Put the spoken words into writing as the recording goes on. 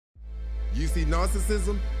You see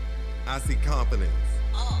narcissism, I see confidence.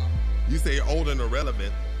 You say old and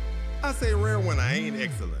irrelevant, I say rare when I ain't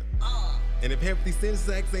excellent. And if hefty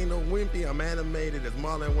syntax ain't no wimpy, I'm animated as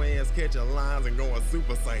Marlon Wayans catching lines and going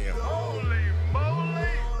Super Saiyan. Holy moly!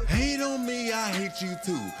 Hate on me, I hate you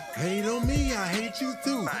too. Hate on me, I hate you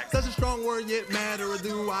too. Such a strong word, yet matter or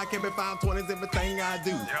do. I kept it 520s, everything I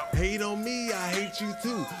do. Hate on me, I hate you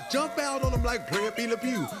too. Jump out on them like Prayer Peter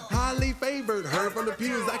Pew. Highly favored, heard from the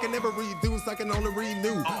pews. I can never reduce, I can only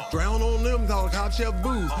renew. Drown on them, call cop chef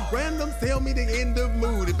booze. Randoms tell me the end of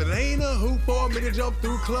mood. If it ain't a hoop for me to jump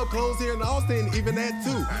through club clothes here in Austin, even that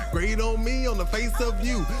too. Great on me, on the face of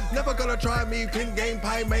you. Never gonna try me, pin game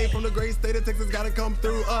pie made from the great state of Texas, gotta come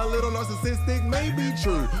through. A little narcissistic may be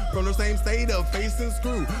true. From the same state of face and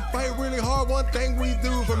screw. Fight really hard, one thing we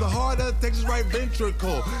do. From the heart of Texas right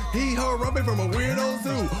ventricle. He, her, rubbing from a weirdo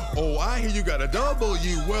zoo. Oh, I hear you got a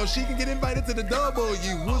W. Well, she can get invited to the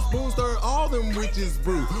W. Wood spoon stir all them witches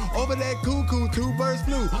brew. Over that cuckoo, two birds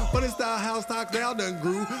flew. Funny style, house talk down done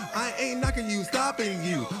grew. I ain't knocking you, stopping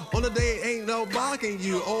you. On the day ain't no blocking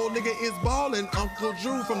you. Old nigga is ballin'. Uncle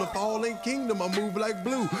Drew from the fallen kingdom. I move like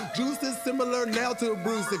blue. Juice is similar now to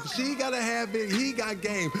Bruce. If she gotta have it, he got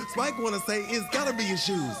game. Spike wanna say it's gotta be his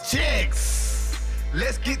shoes. Chicks,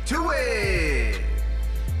 let's get to it.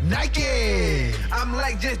 Nike, I'm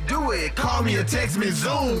like, just do it. Call me or text me,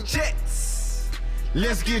 Zoom. Chicks,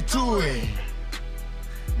 let's get to it.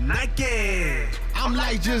 Nike, I'm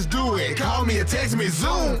like, just do it. Call me or text me,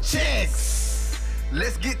 Zoom. Chicks,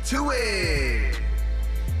 let's get to it.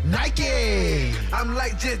 Nike, I'm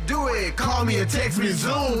like, just do it. Call me or text me,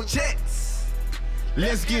 Zoom. Chicks,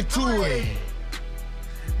 let's get to it.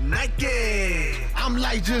 Nike, I'm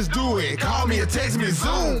like, just do it. Call me or text me,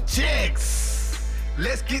 Zoom. Chicks,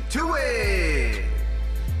 let's get to it.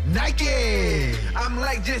 Nike, I'm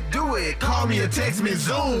like, just do it. Call me or text me,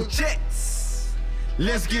 Zoom. Chicks,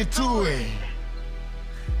 let's get to it.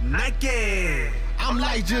 Nike, I'm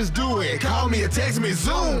like, just do it. Call me or text me,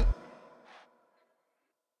 Zoom.